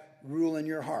God rule in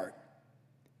your heart.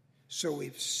 So we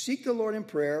seek the Lord in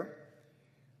prayer.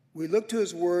 We look to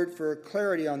his word for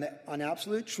clarity on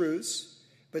absolute truths.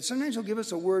 But sometimes he'll give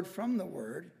us a word from the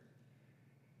word.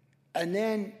 And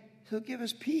then he'll give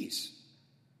us peace.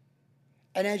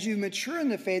 And as you mature in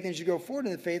the faith, and as you go forward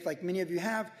in the faith, like many of you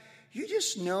have, you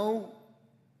just know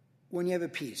when you have a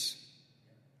peace.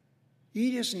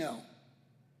 You just know.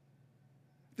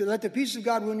 Let the peace of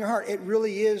God rule in your heart. It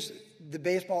really is the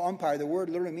baseball umpire. The word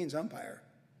literally means umpire.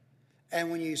 And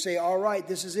when you say, all right,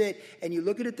 this is it, and you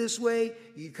look at it this way,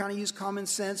 you kind of use common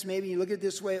sense. Maybe you look at it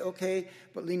this way, okay,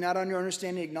 but lean not on your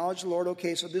understanding. Acknowledge the Lord.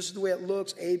 Okay, so this is the way it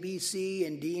looks, A, B, C,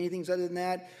 and D, anything other than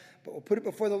that. But we'll put it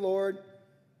before the Lord,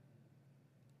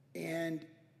 and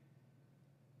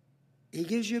he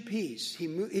gives you peace. He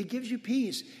gives you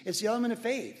peace. It's the element of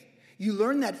faith. You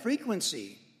learn that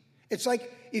frequency. It's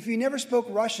like if you never spoke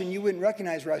Russian, you wouldn't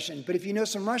recognize Russian. But if you know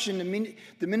some Russian,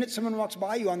 the minute someone walks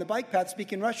by you on the bike path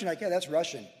speaking Russian, like, yeah, that's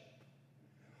Russian.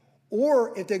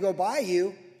 Or if they go by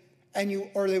you,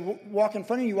 or they walk in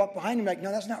front of you, you walk behind them, like,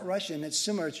 no, that's not Russian. It's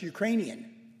similar. It's Ukrainian.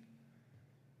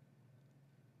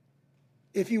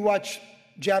 If you watch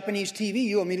Japanese TV,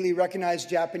 you immediately recognize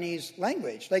Japanese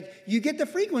language. Like, you get the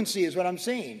frequency is what I'm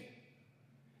saying.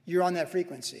 You're on that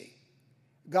frequency.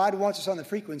 God wants us on the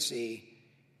frequency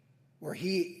where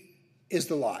he is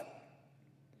the lot.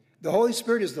 The Holy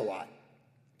Spirit is the lot.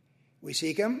 We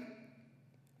seek him,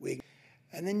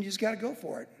 and then you just got to go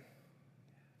for it.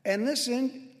 And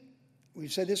listen,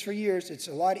 we've said this for years, it's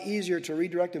a lot easier to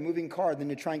redirect a moving car than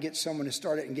to try and get someone to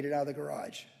start it and get it out of the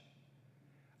garage.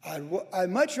 I'd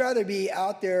much rather be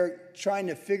out there trying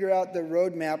to figure out the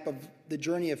roadmap of the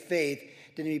journey of faith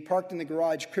than to be parked in the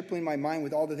garage, crippling my mind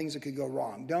with all the things that could go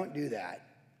wrong. Don't do that.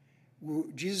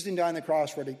 Jesus didn't die on the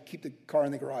cross for to keep the car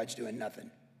in the garage doing nothing.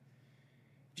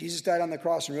 Jesus died on the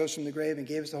cross and rose from the grave and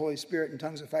gave us the Holy Spirit and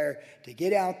tongues of fire to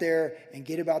get out there and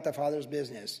get about the Father's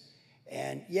business.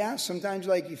 And yeah, sometimes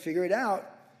you figure it out,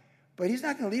 but he's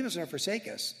not going to leave us nor forsake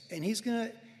us. And he's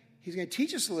going to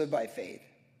teach us to live by faith.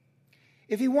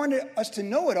 If he wanted us to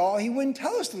know it all, he wouldn't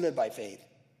tell us to live by faith.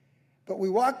 But we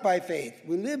walk by faith.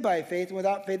 We live by faith. And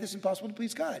without faith, it's impossible to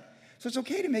please God. So it's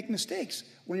okay to make mistakes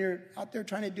when you're out there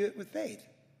trying to do it with faith.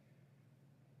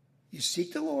 You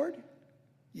seek the Lord.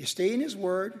 You stay in his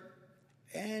word.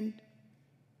 And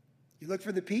you look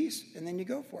for the peace. And then you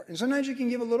go for it. And sometimes you can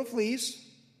give a little fleece.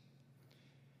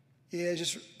 Yeah,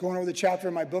 just going over the chapter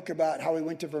in my book about how we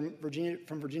went to from Virginia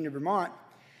to Vermont.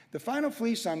 The final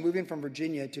fleece on moving from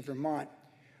Virginia to Vermont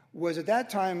was at that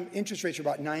time, interest rates were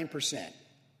about 9%.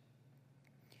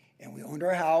 And we owned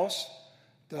our house.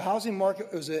 The housing market,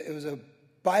 it was a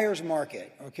buyer's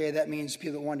market, okay? That means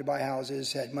people that wanted to buy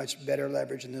houses had much better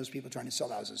leverage than those people trying to sell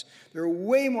houses. There were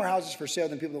way more houses for sale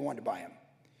than people that wanted to buy them.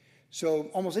 So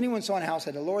almost anyone selling a house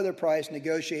had to lower their price,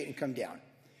 negotiate, and come down.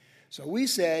 So we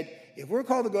said, if we're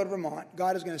called to go to Vermont,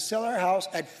 God is going to sell our house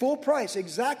at full price,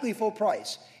 exactly full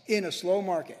price, in a slow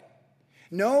market.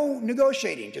 No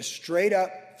negotiating, just straight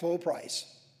up full price.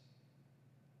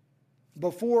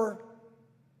 Before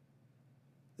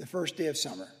the first day of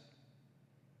summer.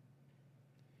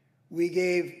 We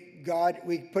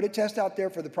put a test out there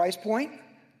for the price point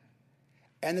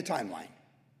and the timeline.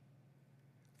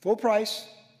 Full price,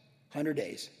 100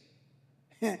 days.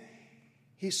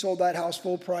 He sold that house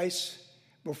full price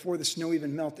before the snow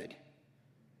even melted.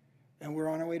 And we're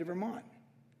on our way to Vermont.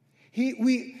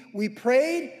 We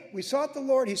prayed, we sought the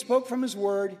Lord, he spoke from his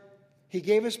word, he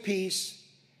gave us peace,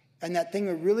 and that thing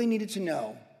we really needed to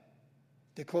know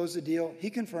to close the deal, he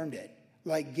confirmed it.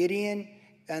 Like Gideon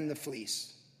and the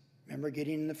fleece. Remember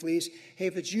Gideon and the fleece? Hey,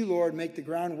 if it's you, Lord, make the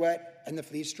ground wet and the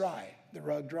fleece dry, the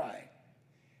rug dry.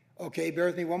 Okay, bear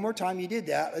with me one more time. You did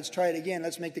that. Let's try it again.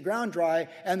 Let's make the ground dry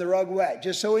and the rug wet,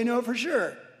 just so we know for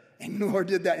sure. And the Lord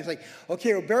did that. He's like,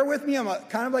 okay, well, bear with me. I'm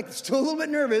kind of still a little bit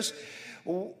nervous.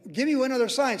 Well, give me one other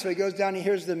sign. So he goes down and he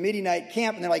hears the Midianite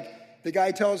camp. And the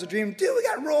guy tells the dream, dude, we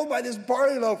got rolled by this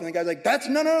barley loaf. And the guy's like, that's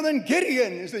none other than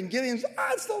Gideon. And Gideon's,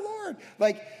 it's the Lord.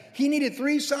 He needed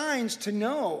 3 signs to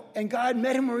know. And God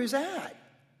met him where he's at.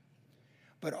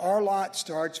 But our lot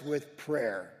starts with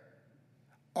prayer.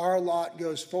 Our lot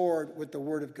goes forward with the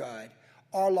word of God.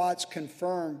 Our lot's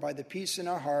confirmed by the peace in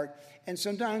our heart. And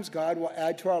sometimes God will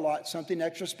add to our lot something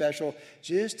extra special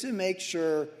just to make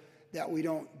sure that we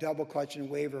don't double clutch and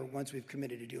waver once we've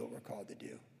committed to do what we're called to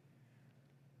do.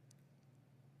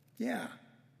 Yeah.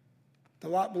 The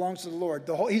lot belongs to the Lord.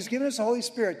 He's given us the Holy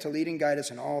Spirit to lead and guide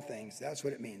us in all things. That's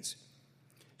what it means.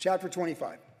 Chapter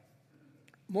 25.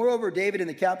 Moreover, David and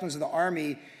the captains of the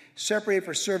army separated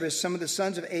for service some of the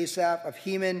sons of Asaph, of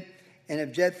Heman, and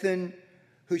of Jeduthun,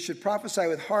 who should prophesy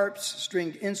with harps,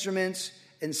 stringed instruments,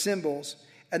 and cymbals.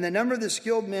 And the number of the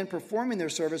skilled men performing their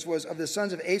service was of the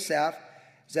sons of Asaph,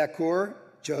 Zakur,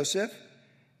 Joseph,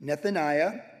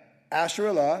 Nethaniah,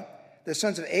 Asherah. The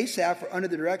sons of Asaph were under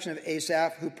the direction of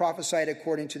Asaph, who prophesied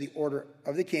according to the order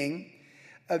of the king.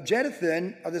 Of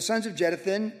Jeduthun, of the sons of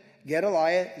Jeduthun,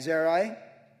 Gedaliah, Zerai,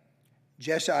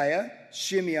 Jeshaiah,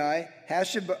 Shimei,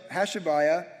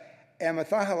 Hashabiah, and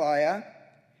Mathaliah.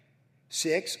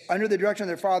 6, under the direction of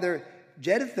their father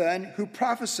Jeduthun, who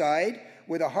prophesied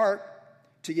with a harp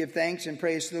to give thanks and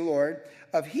praise to the Lord.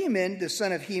 Of Heman, the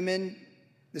sons of Heman,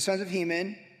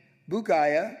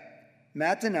 Bukiah,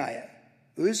 Mattaniah,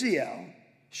 Uzziel,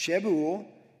 Shebuel,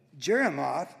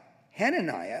 Jeremoth,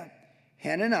 Hananiah,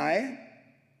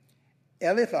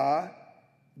 Elithah,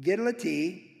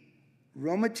 Gidlati,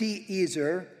 Romati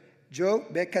Ezer,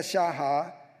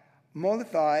 Jobekashaha,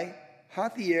 Molothai,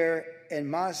 Hathier, and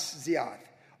Masziath.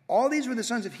 All these were the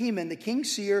sons of Heman, the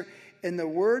king's seer, in the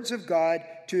words of God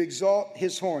to exalt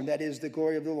his horn, that is, the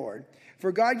glory of the Lord.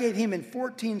 For God gave Heman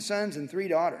 14 sons and 3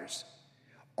 daughters.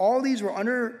 All these were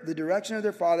under the direction of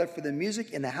their father for the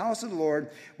music in the house of the Lord,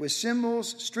 with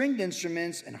cymbals, stringed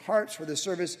instruments, and harps for the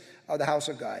service of the house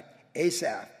of God.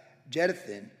 Asaph,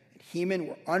 Jeduthun, and Heman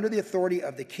were under the authority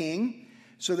of the king.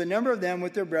 So the number of them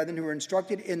with their brethren who were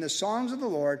instructed in the songs of the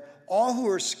Lord, all who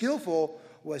were skillful,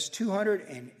 was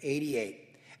 288.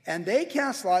 And they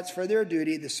cast lots for their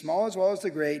duty, the small as well as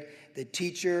the great, the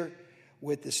teacher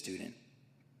with the student.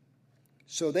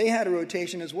 So they had a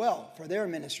rotation as well for their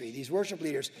ministry, these worship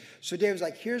leaders. So David's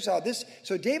like, here's how this.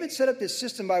 So David set up this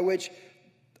system by which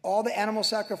all the animal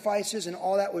sacrifices and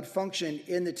all that would function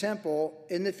in the temple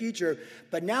in the future.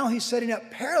 But now he's setting up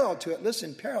parallel to it.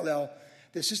 Listen, parallel.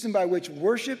 the system by which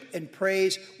worship and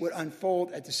praise would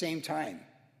unfold at the same time.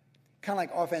 Kind of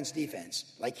like offense,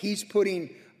 defense. Like he's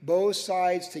putting both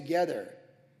sides together.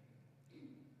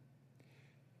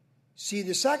 See,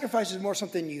 the sacrifice is more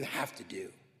something you have to do,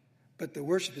 but the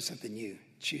worship is something you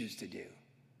choose to do.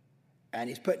 And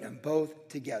he's putting them both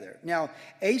together. Now,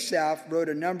 Asaph wrote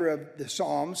a number of the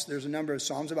Psalms. There's a number of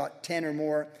Psalms, about 10 or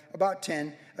more, about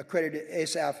 10 accredited to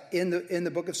Asaph in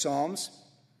the book of Psalms.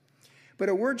 But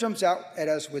a word jumps out at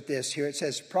us with this here. It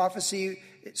says prophecy.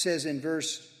 It says in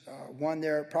verse 1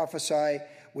 there, prophesy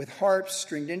with harps,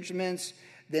 stringed instruments.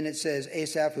 Then it says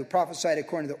Asaph, who prophesied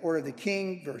according to the order of the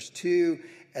king, verse 2.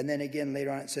 And then again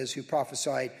later on it says, who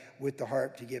prophesied with the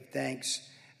harp to give thanks,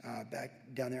 back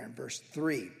down there in verse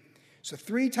 3. So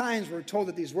 3 times we're told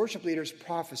that these worship leaders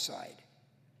prophesied.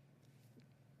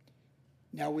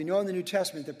 Now we know in the New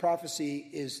Testament that prophecy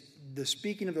is the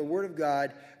speaking of the word of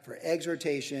God for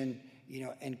exhortation,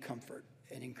 and comfort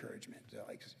and encouragement.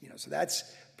 So that's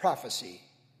prophecy.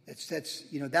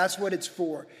 That's what it's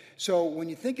for. So when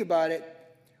you think about it,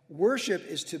 worship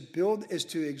is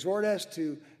to exhort us,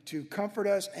 to comfort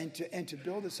us, and to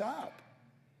build us up.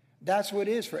 That's what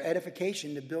it is, for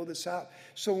edification, to build us up.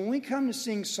 So when we come to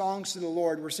sing songs to the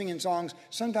Lord, we're singing songs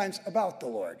sometimes about the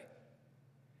Lord.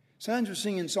 Sometimes we're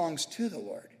singing songs to the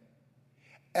Lord.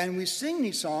 And we sing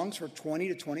these songs for 20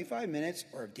 to 25 minutes,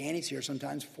 or if Danny's here,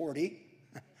 sometimes 40,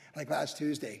 like last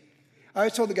Tuesday. I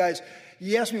always told the guys,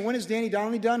 you ask me, when is Danny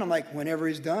Donnelly done? I'm like, whenever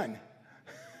he's done.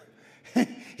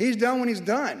 He's done when he's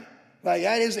done. Like,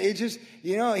 that is, it's just,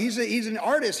 he's an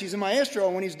artist. He's a maestro.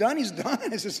 And when he's done, he's done.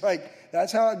 It's just like,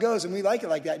 that's how it goes. And we like it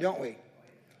like that, don't we?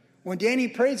 When Danny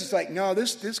prays, it's like, no,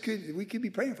 we could be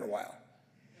praying for a while.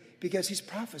 Because he's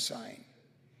prophesying.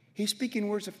 He's speaking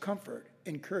words of comfort,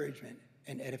 encouragement,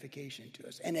 and edification to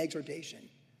us, and exhortation.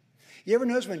 You ever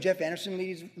notice when Jeff Anderson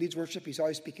leads worship, he's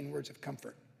always speaking words of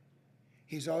comfort.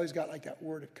 He's always got like that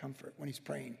word of comfort when he's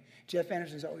praying. Jeff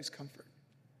Anderson's always comfort.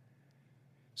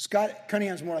 Scott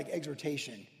Cunningham's more like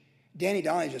exhortation. Danny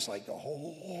Donnelly's just like the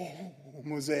whole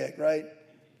mosaic, right?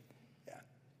 Yeah.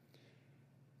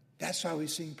 That's why we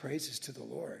sing praises to the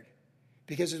Lord.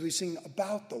 Because as we sing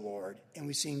about the Lord and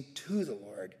we sing to the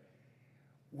Lord,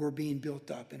 we're being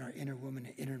built up in our inner woman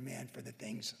and inner man for the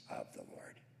things of the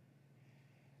Lord.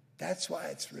 That's why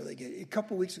it's really good. A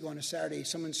couple weeks ago on a Saturday,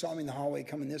 someone saw me in the hallway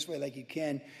coming this way like you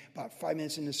can, about 5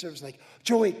 minutes into service, like,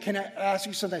 Joey, can I ask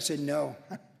you something? I said, no.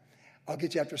 I'll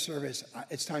get you after service.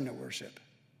 It's time to worship.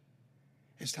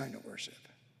 It's time to worship.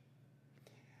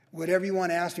 Whatever you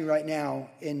want to ask me right now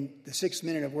in the 6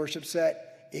 minute of worship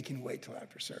set, it can wait till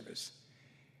after service.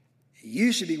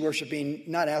 You should be worshiping,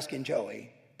 not asking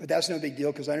Joey, but that's no big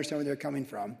deal because I understand where they're coming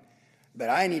from. But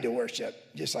I need to worship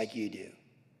just like you do.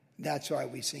 That's why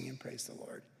we sing and praise the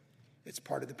Lord. It's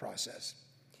part of the process.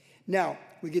 Now,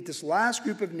 we get this last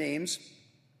group of names.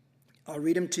 I'll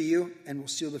read them to you and we'll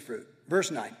seal the fruit.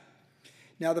 Verse 9.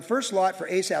 Now, the first lot for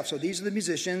Asaph, so these are the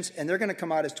musicians, and they're going to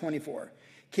come out as 24,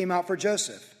 came out for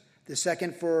Joseph. The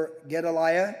second for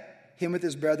Gedaliah, him with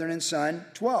his brethren and son,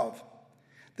 12.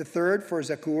 The third for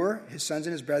Zakur, his sons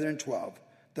and his brethren, 12.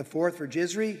 The fourth for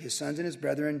Jizri, his sons and his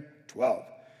brethren, 12.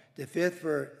 The fifth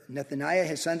for Nethaniah,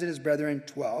 his sons and his brethren,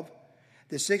 12.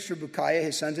 The sixth for Bukiah,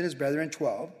 his sons and his brethren,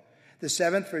 12. The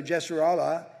seventh for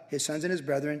Jesharallah, his sons and his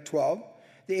brethren, 12.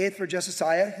 The eighth for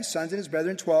Jesiah, his sons and his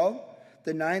brethren, 12.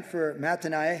 The ninth for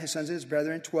Mattaniah, his sons and his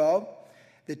brethren, 12.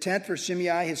 The 10th for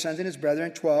Shimei, his sons and his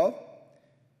brethren, 12.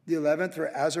 The 11th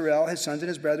for Azarel, his sons and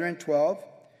his brethren, 12.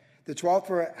 The 12th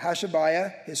for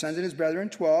Hashabiah, his sons and his brethren,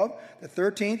 12. The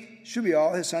 13th,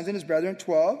 Shubiel, his sons and his brethren,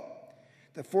 12.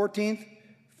 The 14th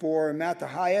for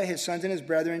Mattaniah, his sons and his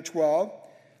brethren, 12.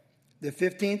 The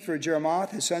 15th for Jeremoth,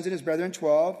 his sons and his brethren,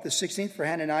 12. The 16th for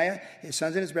Hananiah, his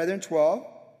sons and his brethren, 12.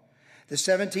 The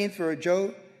 17th for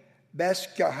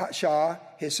Beshkashah,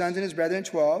 his sons and his brethren,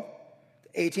 12.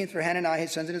 The 18th for Hananiah,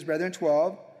 his sons and his brethren,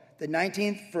 12. The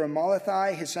 19th for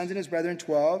Malathi, his sons and his brethren,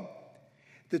 12.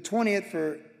 The 20th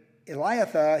for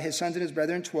Eliathah, his sons and his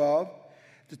brethren, 12.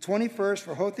 The 21st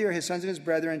for Hothir, his sons and his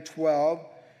brethren, 12.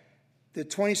 The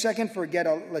 22nd for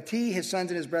Gedalati, his sons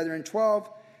and his brethren, 12.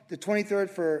 The 23rd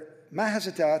for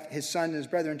Mahazatath, his son and his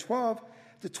brethren, 12.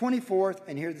 The 24th,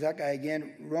 and here's that guy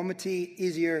again, Romati,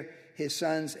 Ezier, his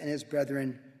sons and his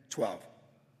brethren, 12.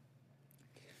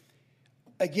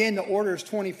 Again, the order is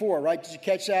 24, right? Did you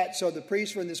catch that? So the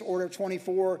priests were in this order of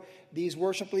 24. These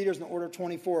worship leaders in the order of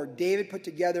 24. David put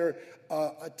together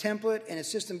a template and a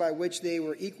system by which they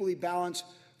were equally balanced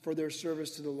for their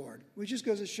service to the Lord. Which just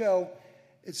goes to show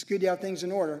it's good to have things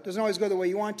in order. It doesn't always go the way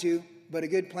you want to, but a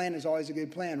good plan is always a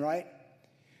good plan, right?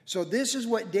 So this is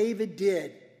what David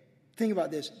did. Think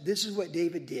about this. This is what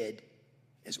David did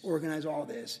is organize all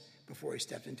this before he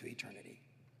stepped into eternity.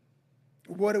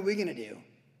 What are we going to do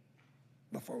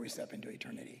before we step into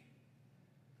eternity?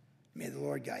 May the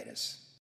Lord guide us.